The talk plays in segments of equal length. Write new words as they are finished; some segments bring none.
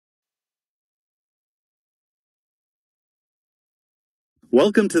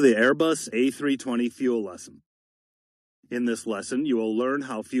Welcome to the Airbus A320 fuel lesson. In this lesson, you will learn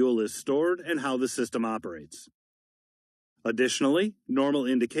how fuel is stored and how the system operates. Additionally, normal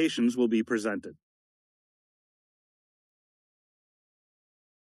indications will be presented.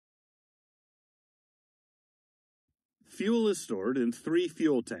 Fuel is stored in 3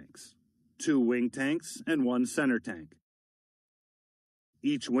 fuel tanks, 2 wing tanks and 1 center tank.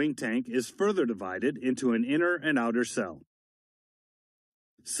 Each wing tank is further divided into an inner and outer cell.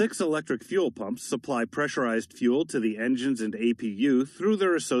 6 electric fuel pumps supply pressurized fuel to the engines and APU through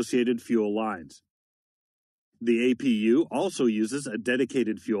their associated fuel lines. The APU also uses a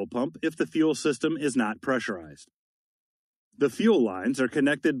dedicated fuel pump if the fuel system is not pressurized. The fuel lines are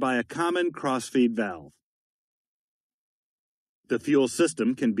connected by a common crossfeed valve. The fuel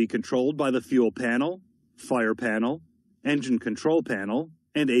system can be controlled by the fuel panel, fire panel, engine control panel,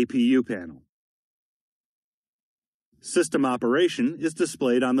 and APU panel. System operation is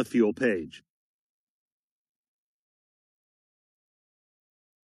displayed on the fuel page.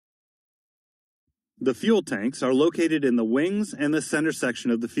 The fuel tanks are located in the wings and the center section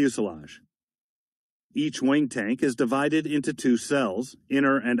of the fuselage. Each wing tank is divided into 2 cells,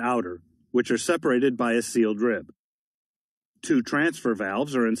 inner and outer, which are separated by a sealed rib. 2 transfer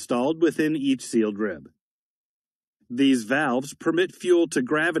valves are installed within each sealed rib. These valves permit fuel to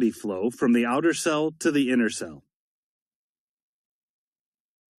gravity flow from the outer cell to the inner cell.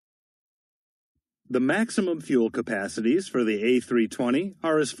 The maximum fuel capacities for the A320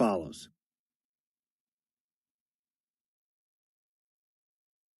 are as follows.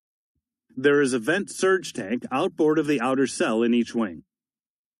 There is a vent surge tank outboard of the outer cell in each wing.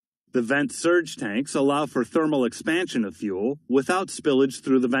 The vent surge tanks allow for thermal expansion of fuel without spillage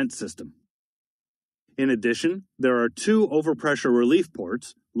through the vent system. In addition, there are 2 overpressure relief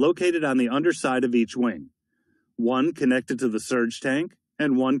ports located on the underside of each wing, one connected to the surge tank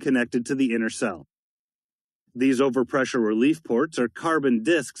and one connected to the inner cell. These overpressure relief ports are carbon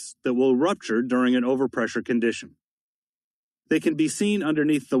discs that will rupture during an overpressure condition. They can be seen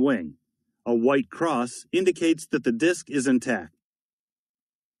underneath the wing. A white cross indicates that the disc is intact.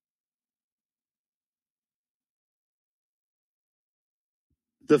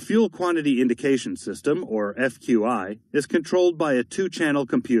 The Fuel Quantity Indication System, or FQI, is controlled by a 2-channel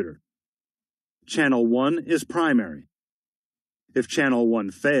computer. Channel 1 is primary. If Channel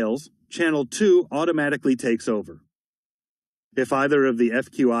 1 fails, Channel 2 automatically takes over. If either of the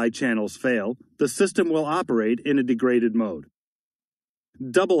FQI channels fail, the system will operate in a degraded mode.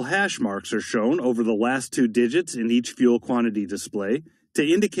 Double hash marks are shown over the last 2 digits in each fuel quantity display to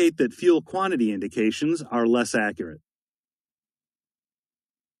indicate that fuel quantity indications are less accurate.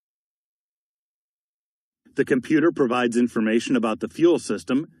 The computer provides information about the fuel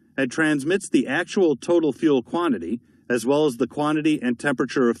system and transmits the actual total fuel quantity as well as the quantity and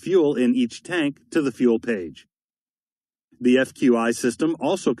temperature of fuel in each tank to the fuel page. The FQI system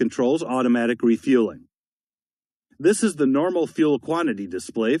also controls automatic refueling. This is the normal fuel quantity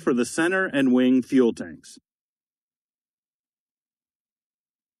display for the center and wing fuel tanks.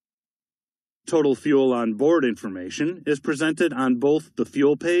 Total fuel on board information is presented on both the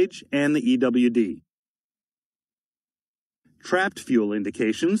fuel page and the EWD. Trapped fuel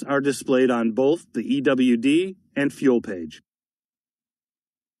indications are displayed on both the EWD and fuel page.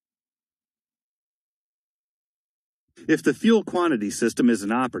 If the fuel quantity system is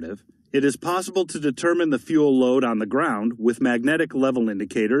inoperative, it is possible to determine the fuel load on the ground with magnetic level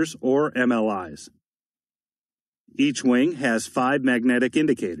indicators, or MLIs. Each wing has 5 magnetic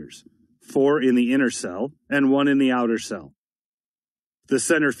indicators, 4 in the inner cell and 1 in the outer cell. The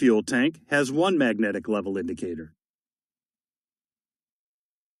center fuel tank has 1 magnetic level indicator.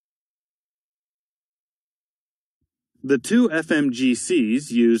 The 2 FMGCs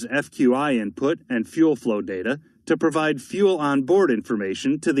use FQI input and fuel flow data to provide fuel on-board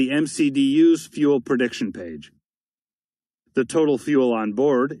information to the MCDU's fuel prediction page. The total fuel on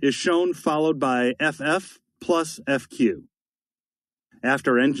board is shown followed by FF plus FQ.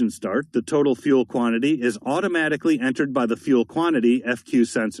 After engine start, the total fuel quantity is automatically entered by the fuel quantity FQ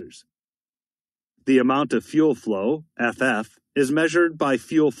sensors. The amount of fuel flow, FF, is measured by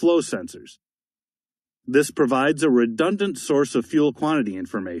fuel flow sensors. This provides a redundant source of fuel quantity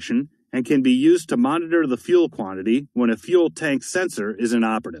information and can be used to monitor the fuel quantity when a fuel tank sensor is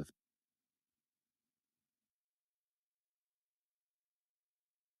inoperative.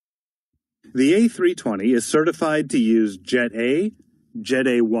 The A320 is certified to use Jet A, Jet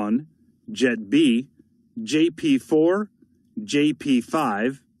A1, Jet B, JP4,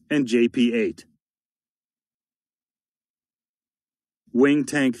 JP5, and JP8. Wing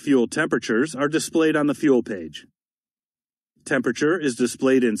tank fuel temperatures are displayed on the fuel page. Temperature is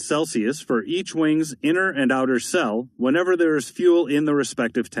displayed in Celsius for each wing's inner and outer cell whenever there is fuel in the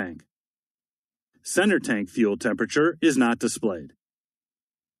respective tank. Center tank fuel temperature is not displayed.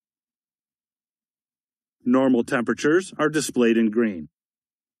 Normal temperatures are displayed in green.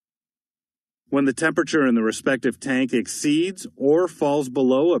 When the temperature in the respective tank exceeds or falls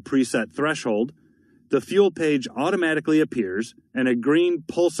below a preset threshold, the fuel page automatically appears and a green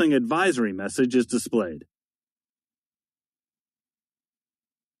pulsing advisory message is displayed.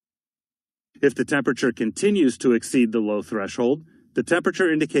 If the temperature continues to exceed the low threshold, the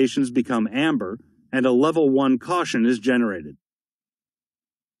temperature indications become amber and a level 1 caution is generated.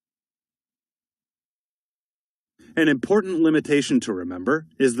 An important limitation to remember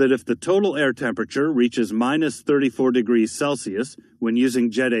is that if the total air temperature reaches minus 34 degrees Celsius when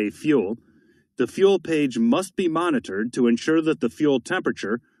using Jet A fuel, the fuel page must be monitored to ensure that the fuel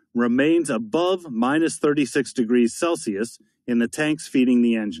temperature remains above minus 36 degrees Celsius in the tanks feeding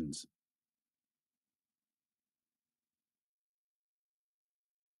the engines.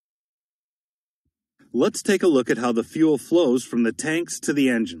 Let's take a look at how the fuel flows from the tanks to the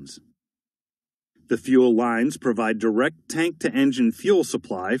engines. The fuel lines provide direct tank-to-engine fuel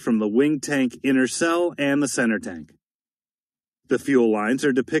supply from the wing tank inner cell and the center tank. The fuel lines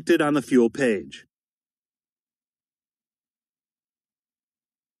are depicted on the fuel page.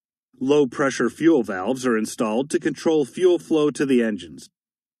 Low-pressure fuel valves are installed to control fuel flow to the engines.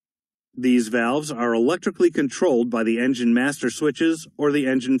 These valves are electrically controlled by the engine master switches or the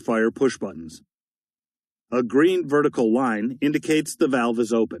engine fire push buttons. A green vertical line indicates the valve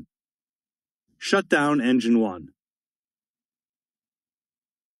is open. Shut down engine 1.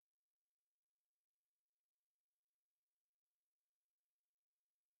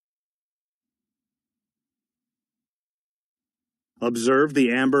 Observe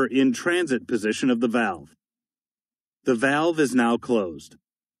the amber in-transit position of the valve. The valve is now closed.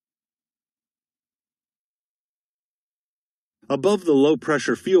 Above the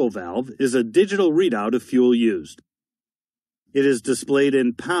low-pressure fuel valve is a digital readout of fuel used. It is displayed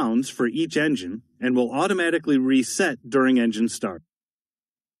in pounds for each engine and will automatically reset during engine start.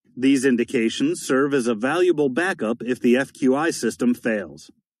 These indications serve as a valuable backup if the FQI system fails.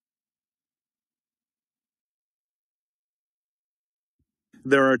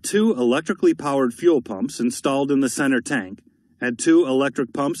 There are 2 electrically powered fuel pumps installed in the center tank and 2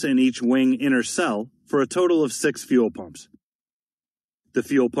 electric pumps in each wing inner cell for a total of 6 fuel pumps. The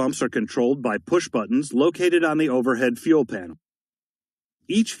fuel pumps are controlled by push buttons located on the overhead fuel panel.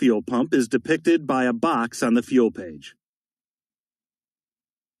 Each fuel pump is depicted by a box on the fuel page.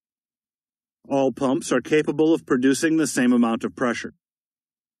 All pumps are capable of producing the same amount of pressure.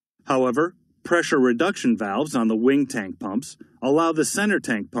 However, pressure reduction valves on the wing tank pumps allow the center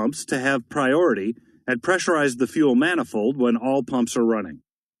tank pumps to have priority and pressurize the fuel manifold when all pumps are running.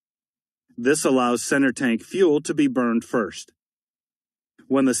 This allows center tank fuel to be burned first.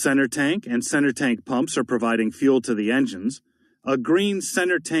 When the center tank and center tank pumps are providing fuel to the engines, a green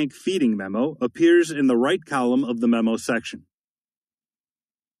center tank feeding memo appears in the right column of the memo section.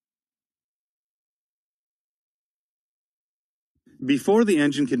 Before the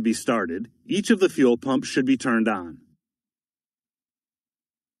engine can be started, each of the fuel pumps should be turned on.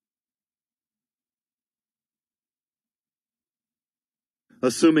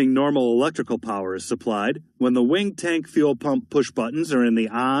 Assuming normal electrical power is supplied, when the wing tank fuel pump push buttons are in the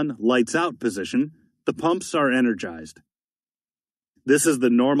on, lights out position, the pumps are energized. This is the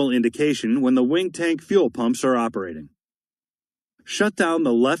normal indication when the wing tank fuel pumps are operating. Shut down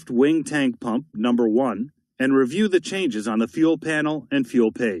the left wing tank pump, number 1, and review the changes on the fuel panel and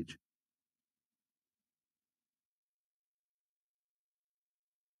fuel page.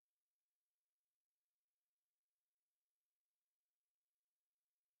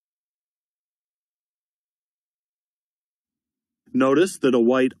 Notice that a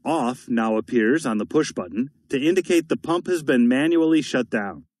white off now appears on the push button to indicate the pump has been manually shut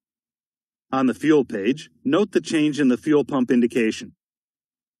down. On the fuel page, note the change in the fuel pump indication.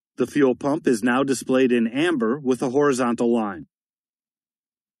 The fuel pump is now displayed in amber with a horizontal line.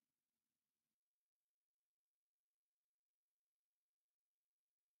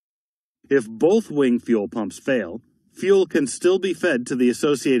 If both wing fuel pumps fail, fuel can still be fed to the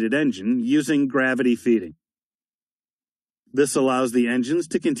associated engine using gravity feeding. This allows the engines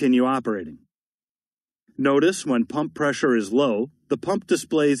to continue operating. Notice when pump pressure is low, the pump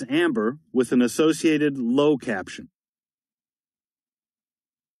displays amber with an associated low caption.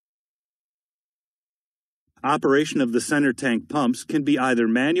 Operation of the center tank pumps can be either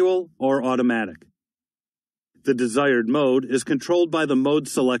manual or automatic. The desired mode is controlled by the Mode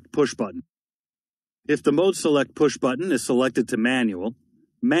Select push button. If the Mode Select push button is selected to manual,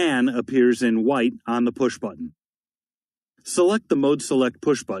 Man appears in white on the push button. Select the Mode Select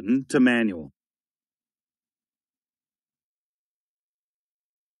push button to manual.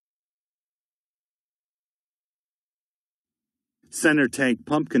 Center tank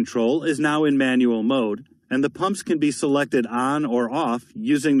pump control is now in manual mode, and the pumps can be selected on or off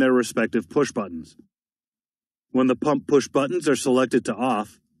using their respective push buttons. When the pump push buttons are selected to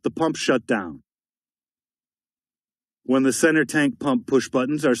off, the pumps shut down. When the center tank pump push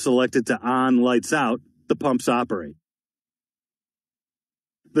buttons are selected to on lights out, the pumps operate.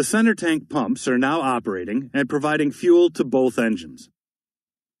 The center tank pumps are now operating and providing fuel to both engines.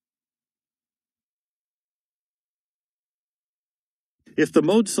 If the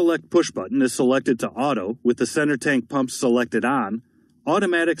Mode Select push button is selected to auto with the center tank pumps selected on,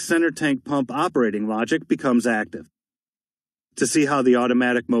 automatic center tank pump operating logic becomes active. To see how the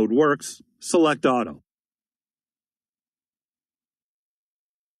automatic mode works, select Auto.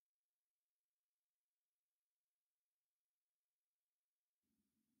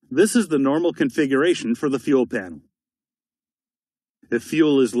 This is the normal configuration for the fuel panel. If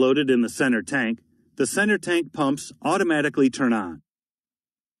fuel is loaded in the center tank pumps automatically turn on.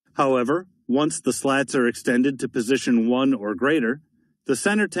 However, once the slats are extended to position 1 or greater, the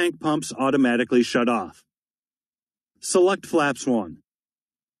center tank pumps automatically shut off. Select Flaps 1.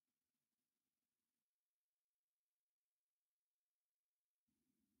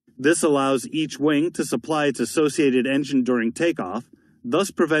 This allows each wing to supply its associated engine during takeoff,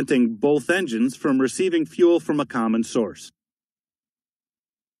 thus preventing both engines from receiving fuel from a common source.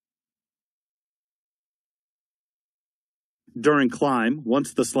 During climb,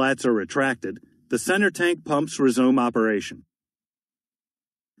 once the slats are retracted, the center tank pumps resume operation.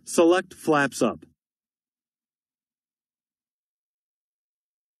 Select Flaps Up.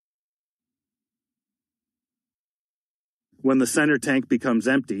 When the center tank becomes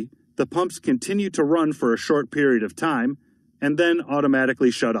empty, the pumps continue to run for a short period of time and then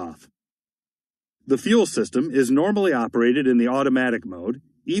automatically shut off. The fuel system is normally operated in the automatic mode,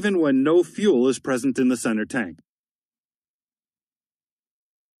 even when no fuel is present in the center tank.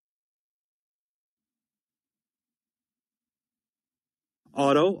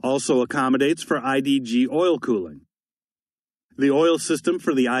 Auto also accommodates for IDG oil cooling. The oil system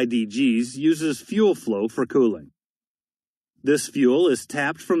for the IDGs uses fuel flow for cooling. This fuel is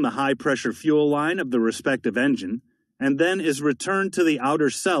tapped from the high-pressure fuel line of the respective engine and then is returned to the outer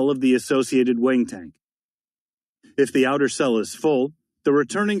cell of the associated wing tank. If the outer cell is full, the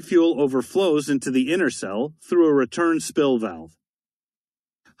returning fuel overflows into the inner cell through a return spill valve.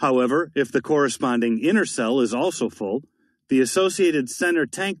 However, if the corresponding inner cell is also full, the associated center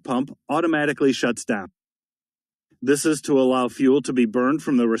tank pump automatically shuts down. This is to allow fuel to be burned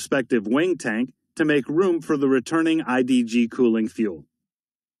from the respective wing tank to make room for the returning IDG cooling fuel.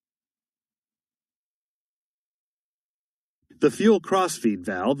 The fuel crossfeed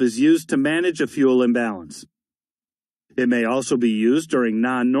valve is used to manage a fuel imbalance. It may also be used during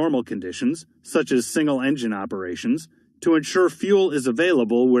non-normal conditions, such as single-engine operations, to ensure fuel is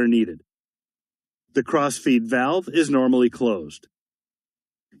available where needed. The crossfeed valve is normally closed.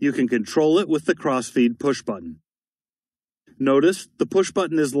 You can control it with the crossfeed push button. Notice the push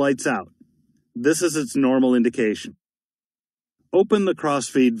button is lights out. This is its normal indication. Open the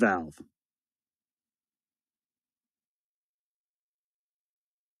crossfeed valve.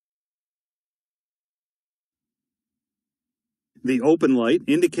 The open light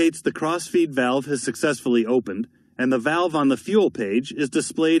indicates the crossfeed valve has successfully opened, and the valve on the fuel page is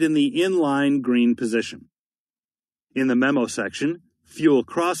displayed in the inline green position. In the memo section, Fuel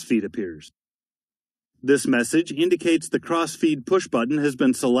Crossfeed appears. This message indicates the crossfeed push button has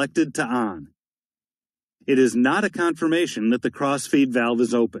been selected to on. It is not a confirmation that the crossfeed valve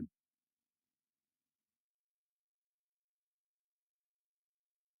is open.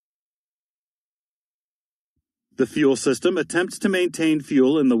 The fuel system attempts to maintain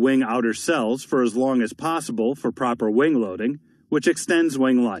fuel in the wing outer cells for as long as possible for proper wing loading, which extends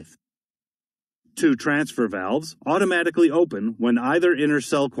wing life. 2 transfer valves automatically open when either inner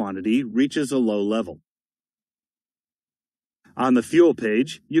cell quantity reaches a low level. On the fuel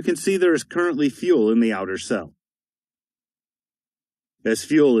page, you can see there is currently fuel in the outer cell. As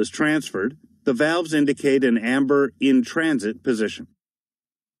fuel is transferred, the valves indicate an amber in-transit position.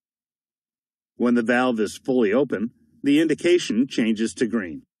 When the valve is fully open, the indication changes to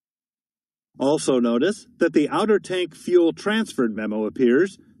green. Also notice that the outer tank fuel transferred memo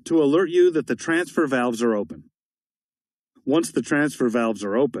appears to alert you that the transfer valves are open. Once the transfer valves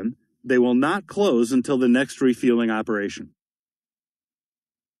are open, they will not close until the next refueling operation.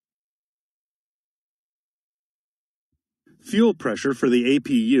 Fuel pressure for the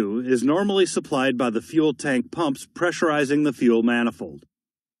APU is normally supplied by the fuel tank pumps pressurizing the fuel manifold.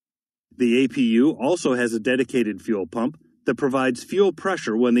 The APU also has a dedicated fuel pump that provides fuel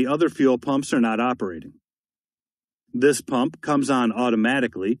pressure when the other fuel pumps are not operating. This pump comes on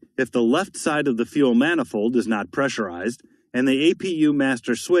automatically if the left side of the fuel manifold is not pressurized and the APU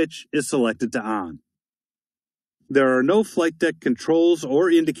master switch is selected to on. There are no flight deck controls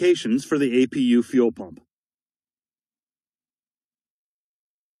or indications for the APU fuel pump.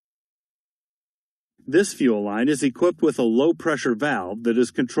 This fuel line is equipped with a low-pressure valve that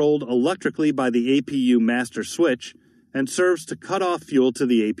is controlled electrically by the APU master switch and serves to cut off fuel to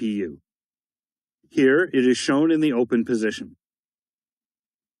the APU. Here, it is shown in the open position.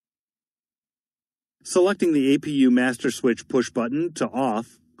 Selecting the APU master switch push button to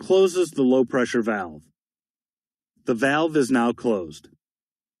off closes the low-pressure valve. The valve is now closed.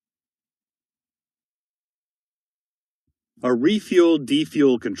 A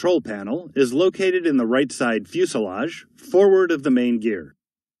refuel-defuel control panel is located in the right side fuselage, forward of the main gear.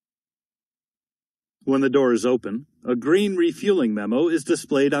 When the door is open, a green refueling memo is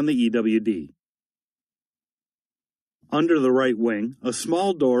displayed on the EWD. Under the right wing, a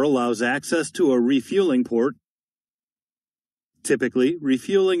small door allows access to a refueling port. Typically,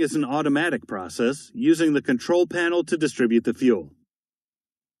 refueling is an automatic process using the control panel to distribute the fuel.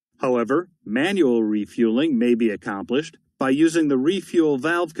 However, manual refueling may be accomplished by using the refuel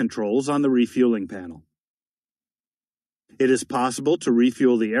valve controls on the refueling panel. It is possible to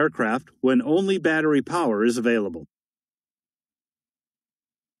refuel the aircraft when only battery power is available.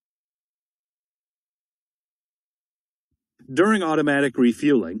 During automatic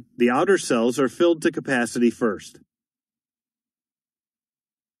refueling, the outer cells are filled to capacity first.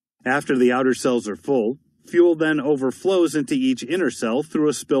 After the outer cells are full, fuel then overflows into each inner cell through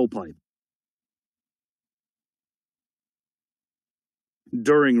a spill pipe.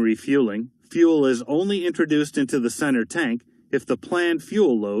 During refueling, fuel is only introduced into the center tank if the planned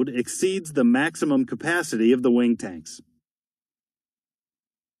fuel load exceeds the maximum capacity of the wing tanks.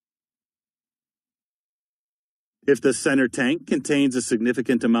 If the center tank contains a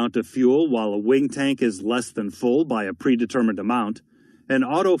significant amount of fuel while a wing tank is less than full by a predetermined amount, an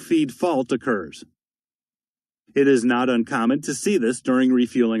auto-feed fault occurs. It is not uncommon to see this during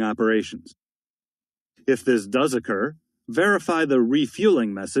refueling operations. If this does occur, verify the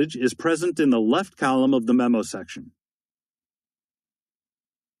refueling message is present in the left column of the memo section.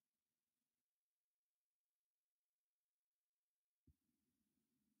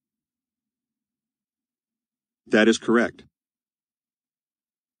 That is correct.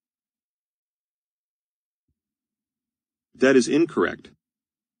 That is incorrect.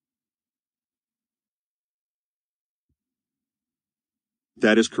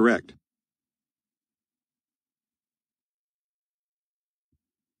 That is correct.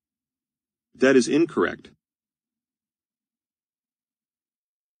 That is incorrect.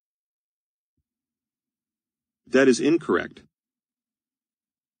 That is incorrect.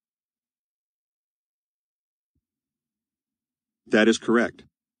 That is correct.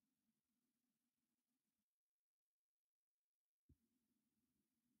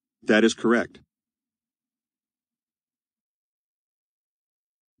 That is correct.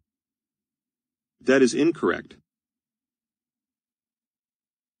 That is incorrect.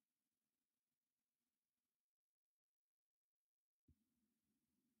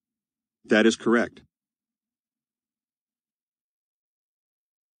 That is correct.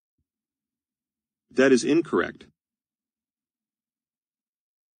 That is incorrect.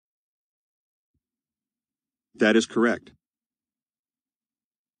 That is correct.